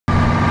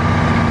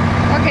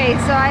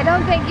Okay, so I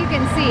don't think you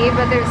can see,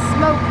 but there's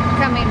smoke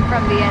coming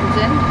from the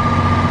engine.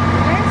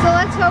 So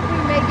let's hope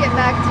we make it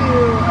back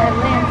to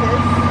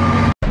Atlantis.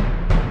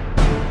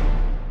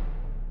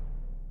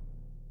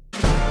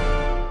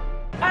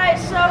 Alright,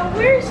 so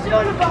we're still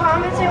in the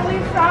Bahamas and we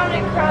found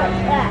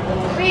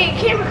we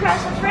came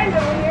across a friend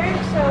over here.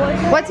 So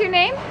what's your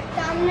name?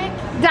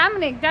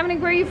 Dominic.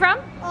 Dominic, where are you from?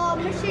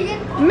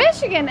 Michigan.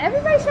 Michigan.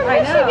 Everybody's from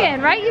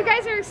Michigan, right? You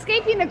guys are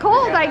escaping the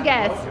cold, I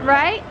guess,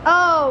 right?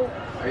 Oh,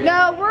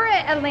 no, we're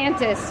at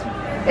Atlantis.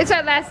 It's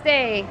our last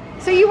day.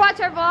 So you watch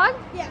our vlog?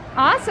 Yeah.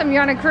 Awesome.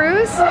 You're on a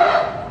cruise?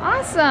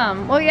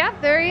 Awesome. Well, yeah,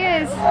 there he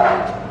is.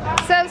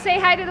 So say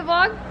hi to the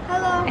vlog.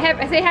 Hello.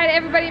 Say hi to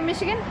everybody in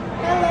Michigan.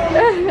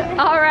 Hello.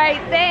 All right,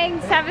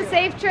 thanks. Have a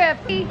safe trip.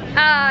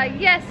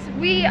 Yes,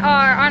 we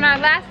are on our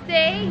last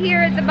day here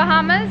at the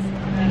Bahamas,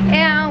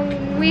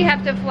 and we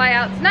have to fly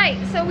out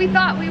tonight. So we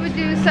thought we would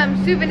do some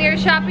souvenir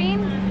shopping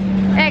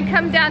and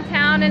come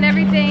downtown and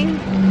everything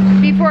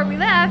before we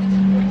left.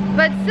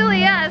 But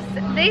silly us,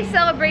 they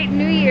celebrate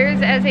New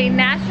Year's as a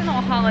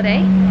national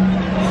holiday.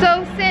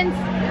 So since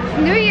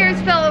New Year's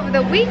fell over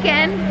the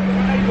weekend,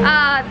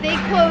 they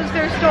closed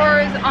their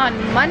stores on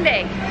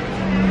Monday.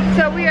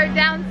 So we are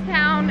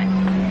downtown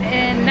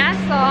in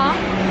Nassau,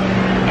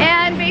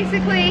 and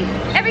basically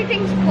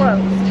everything's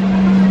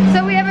closed.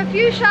 So we have a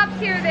few shops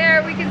here or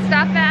there we can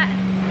stop at,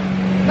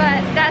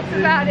 but that's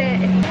about it.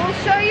 We'll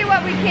show you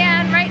what we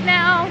can right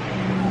now.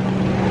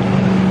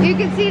 You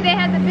can see they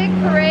had the big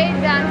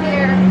parade down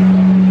here.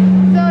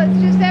 So it's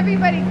just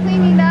everybody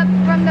cleaning up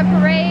from the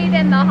parade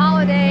and the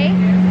holiday.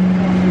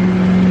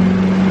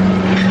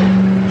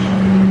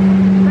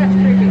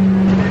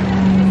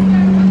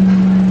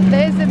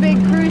 There's the big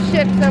cruise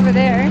ships over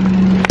there.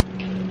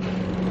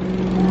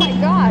 Oh my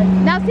God.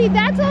 Now see,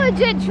 that's a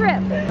legit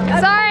trip.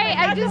 Sorry,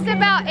 I just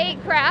about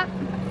ate crap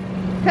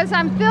because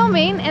I'm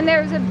filming and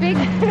there's a big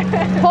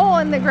hole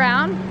in the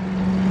ground.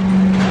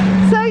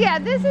 So yeah,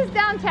 this is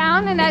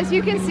downtown, and as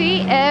you can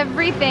see,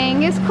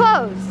 everything is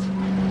closed.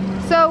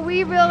 So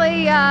we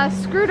really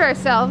screwed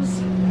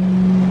ourselves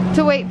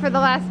to wait for the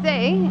last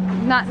day,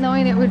 not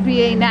knowing it would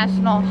be a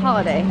national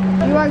holiday.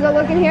 You want to go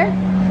look in here?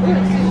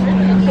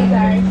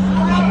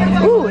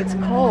 Ooh, it's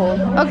cold.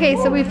 Okay,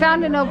 so we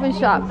found an open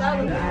shop.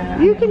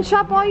 You can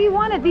shop all you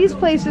want at these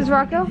places,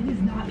 Rocco.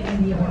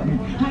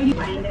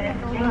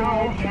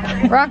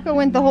 Rocco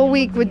went the whole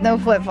week with no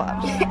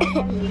flip-flops.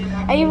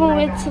 I even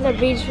went to the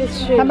beach with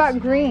shoes. How about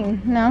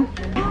green? No?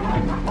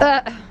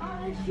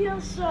 It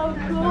feels so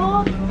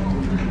cool.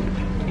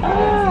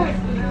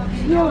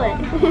 Feel it.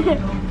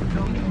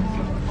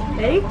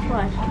 Very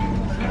fun.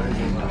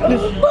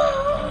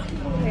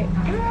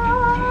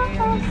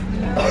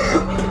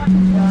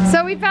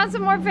 So we found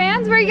some more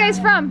fans. Where are you guys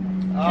from?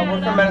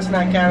 We're from Medicine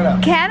Hat, Canada.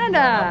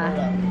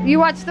 Canada. You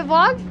watch the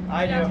vlog?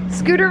 I do.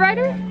 Scooter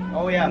rider?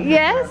 Oh yeah.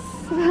 Yes?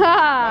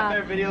 My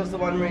favorite video is the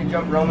one where you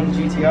jump Roman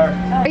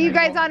GTR. Are you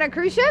guys on a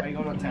cruise ship? Are you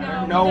going to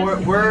Tanner? No,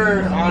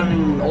 we're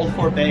on Old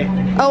Fort Bay.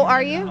 Oh,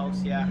 are you?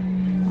 House, yeah.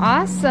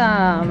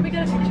 Awesome. Can we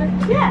get a picture?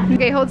 Yeah.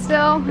 Okay, hold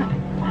still.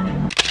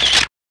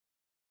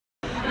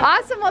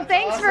 Awesome. Well,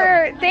 thanks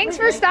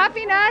for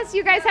stopping us.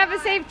 You guys have a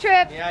safe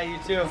trip. Yeah, you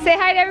too. Say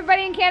hi to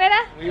everybody in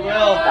Canada. We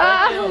will.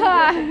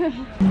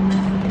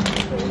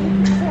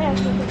 Thank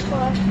you.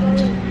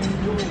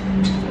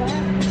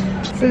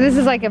 So this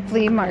is like a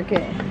flea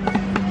market.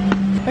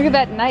 Look at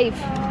that knife.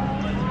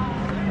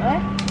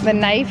 What? The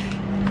knife.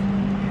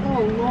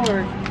 Oh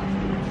Lord.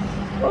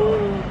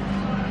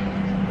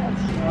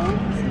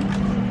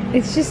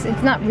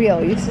 It's not real.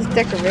 It's just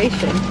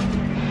decoration.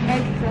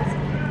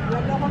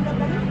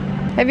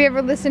 Have you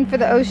ever listened for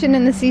the ocean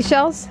and the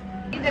seashells?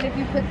 That if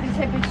you put these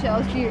type of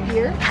shells to your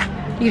ear,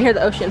 you can hear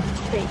the ocean.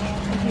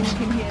 you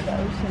can hear the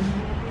ocean.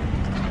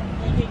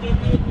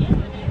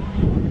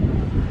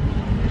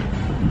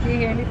 Do you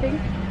hear anything?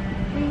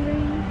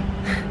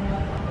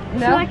 I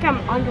feel like I'm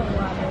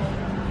underwater.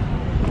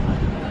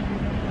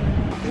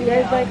 You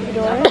guys like the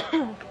door?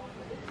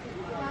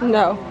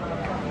 No.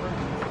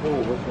 Oh,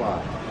 which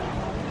one?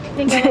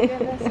 Think I like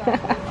this?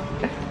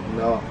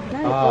 No.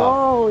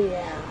 Oh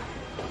yeah.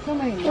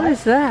 What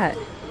is that?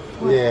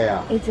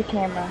 Yeah. It's a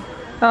camera.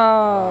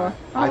 Oh,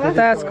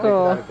 that's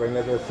cool. That's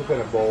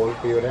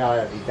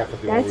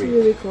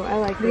really cool. I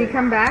like it. Did he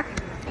come back?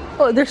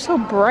 Oh, they're so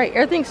bright.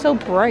 Everything's so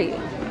bright.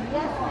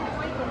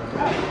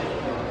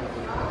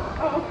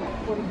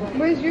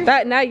 Where's your?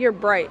 That now you're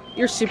bright.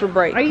 You're super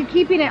bright. Are you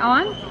keeping it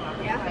on?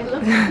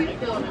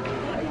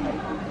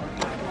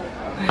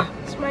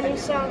 Is my new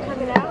song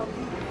coming out?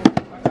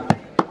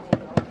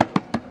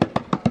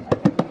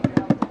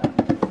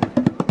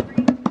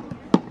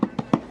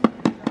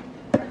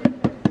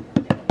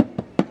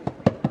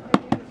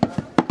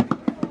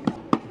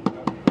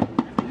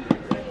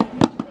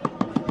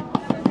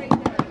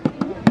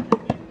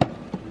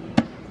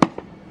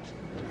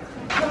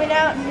 Coming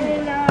out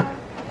in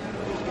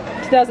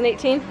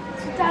 2018?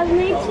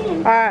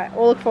 2018. Alright,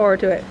 we'll look forward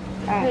to it.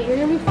 Wait, you're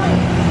gonna be fine.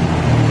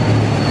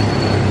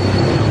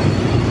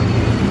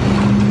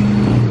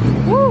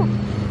 Woo!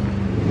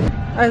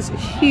 That's a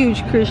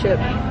huge cruise ship.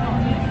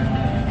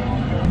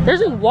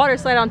 There's a water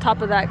slide on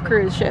top of that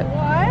cruise ship. What?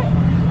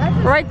 That's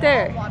a Right small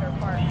there. water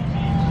park.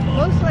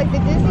 Most like the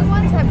Disney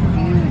ones have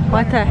huge.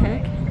 What the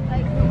heck?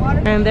 Like the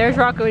water. And there's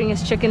Rocco eating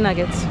his chicken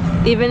nuggets.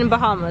 Even in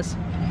Bahamas,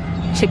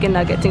 chicken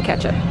nuggets and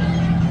ketchup.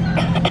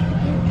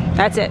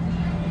 That's it.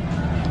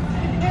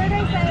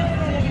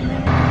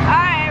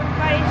 Alright,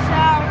 everybody, so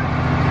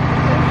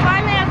we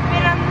finally have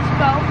been on this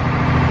boat.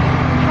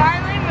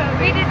 Finally moved.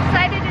 We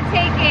decided to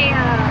take a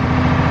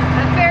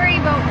ferry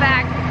boat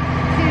back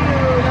to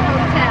the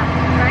hotel,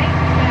 right?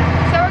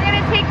 Yeah. So we're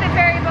gonna take the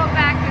ferry boat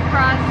back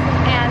across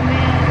and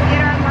then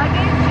get our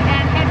luggage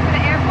and head for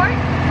the airport.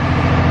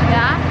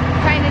 Yeah,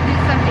 trying to do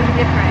something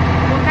different.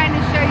 We'll kind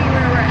of show you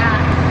where we're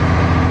at.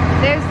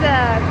 There's the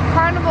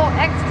Carnival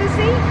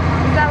Ecstasy.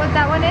 Is that what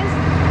that one is?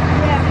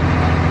 Yeah.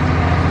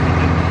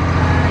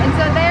 And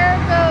so there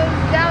goes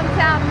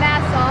downtown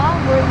Nassau.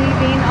 We're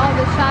leaving all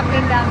the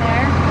shopping down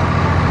there.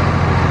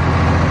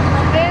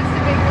 There's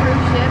the big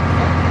cruise ship.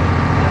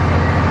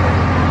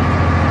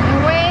 And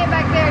way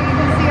back there you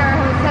can see our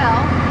hotel.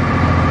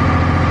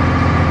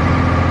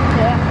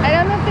 Yeah. I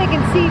don't know if they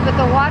can see, but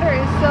the water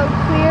is so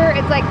clear.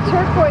 It's like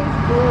turquoise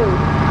blue.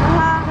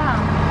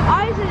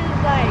 Ours is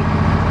like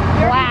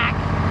Black.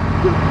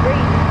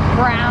 green.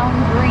 Brown,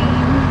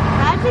 green.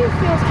 Actually, it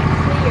feels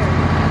clear.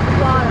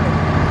 Water.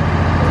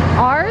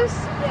 Ours?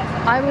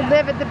 Yeah. I would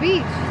live at the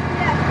beach.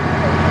 Yeah.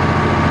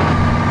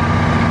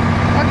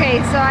 Okay,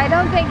 so I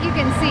don't think you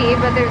can see,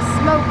 but there's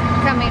smoke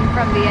coming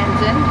from the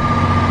engine.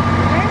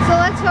 So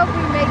let's hope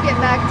we make it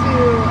back to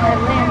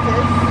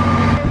Atlantis.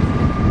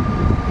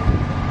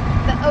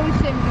 The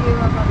ocean view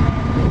of Atlantis.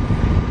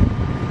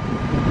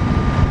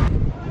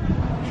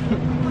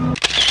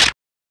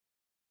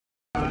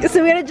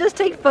 So we had to just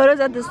take photos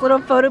at this little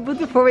photo booth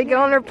before we get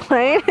on our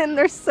plane, and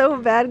they're so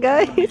bad,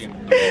 guys.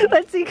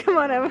 Let's see, come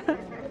on, Emma.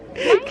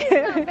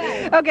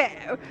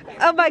 Okay.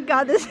 Oh my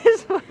God, this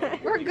is what...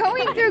 We're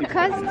going through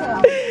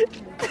customs.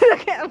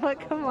 Okay, Emma,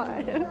 come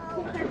on.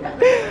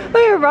 Look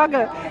at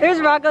Rocco. There's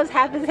Rocco's,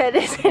 half his head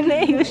is in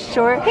it. He was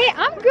short. Hey,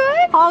 I'm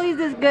good. Holly's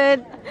is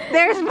good.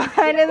 There's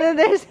mine, and then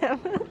there's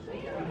Emma.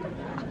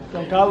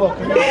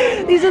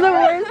 These are the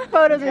worst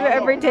photos we've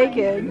ever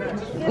taken.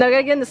 Now I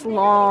gotta get in this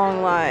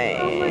long line.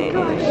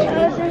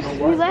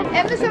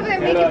 Emma's over there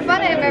making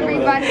fun of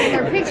everybody in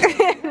their pictures.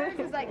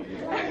 She's like,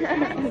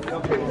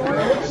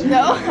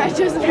 No, I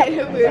just made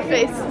a weird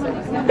face.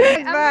 I'm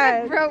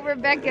gonna throw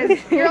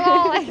Rebecca's. You're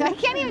all like, I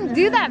can't even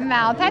do that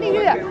mouth. How do you do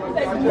that?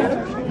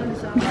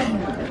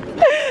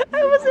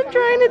 I wasn't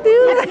trying to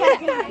do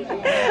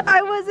that.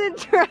 I wasn't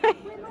trying.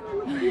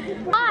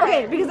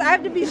 Okay, because I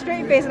have to be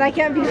straight faced and I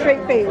can't be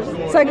straight faced.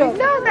 So I go.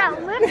 No,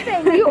 that lip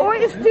thing. You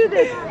always do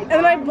this. And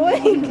then I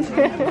blink.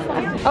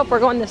 Oh, we're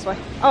going this way.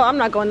 Oh, I'm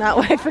not going that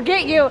way.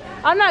 Forget you.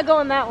 I'm not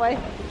going that way.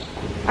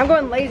 I'm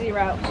going lazy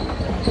route.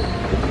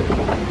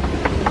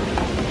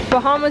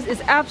 Bahamas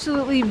is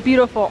absolutely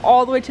beautiful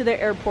all the way to the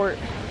airport.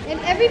 And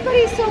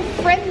everybody's so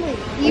friendly,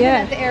 even Yeah.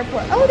 at the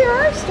airport. Oh, there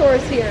are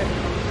stores here.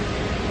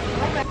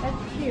 That's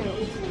cute.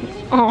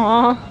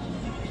 Aww.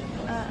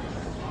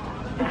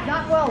 It's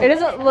not well. It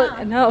doesn't look,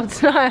 no,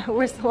 it's not.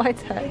 Where's the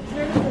lights at?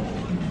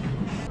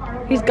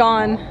 He's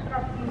gone.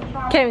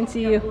 Can't even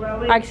see you.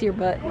 I can see your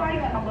butt.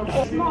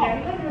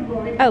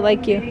 I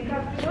like you.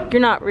 You're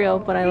not real,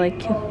 but I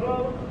like you.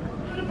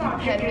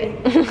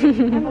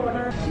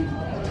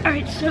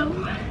 Alright, so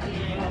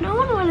no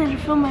one wanted to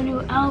film my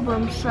new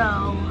album, so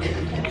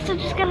I guess I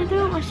just gotta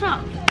do it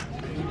myself.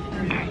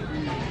 Alright.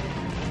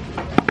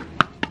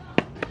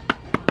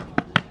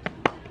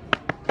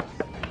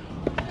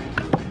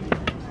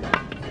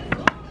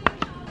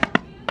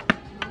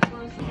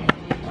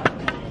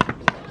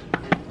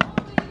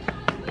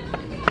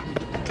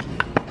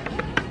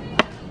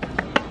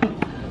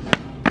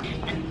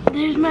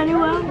 There's my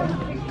new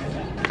album.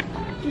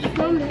 Just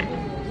filmed it.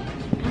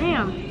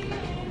 Damn.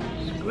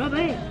 Scrub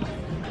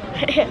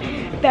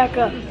it. Back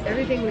up.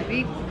 Everything would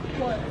be.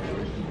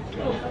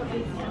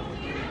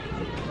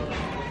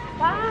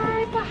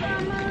 Bye,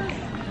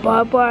 Bahamas.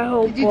 Bye bye,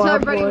 hope. Did you tell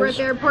everybody we're at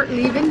the airport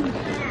leaving?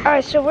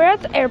 Alright, so we're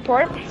at the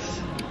airport.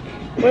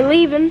 We're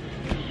leaving.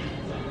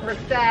 We're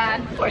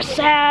sad. We're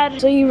sad.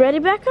 So you ready,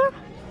 Becca?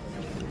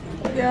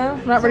 Yeah,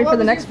 I'm not ready for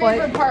the next What was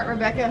your flight. favorite part,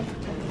 Rebecca?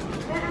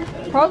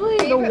 Probably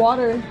the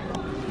water,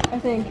 I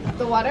think.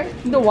 The water?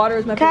 The water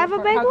is my Can I have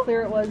favorite a part, how bagel?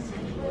 clear it was.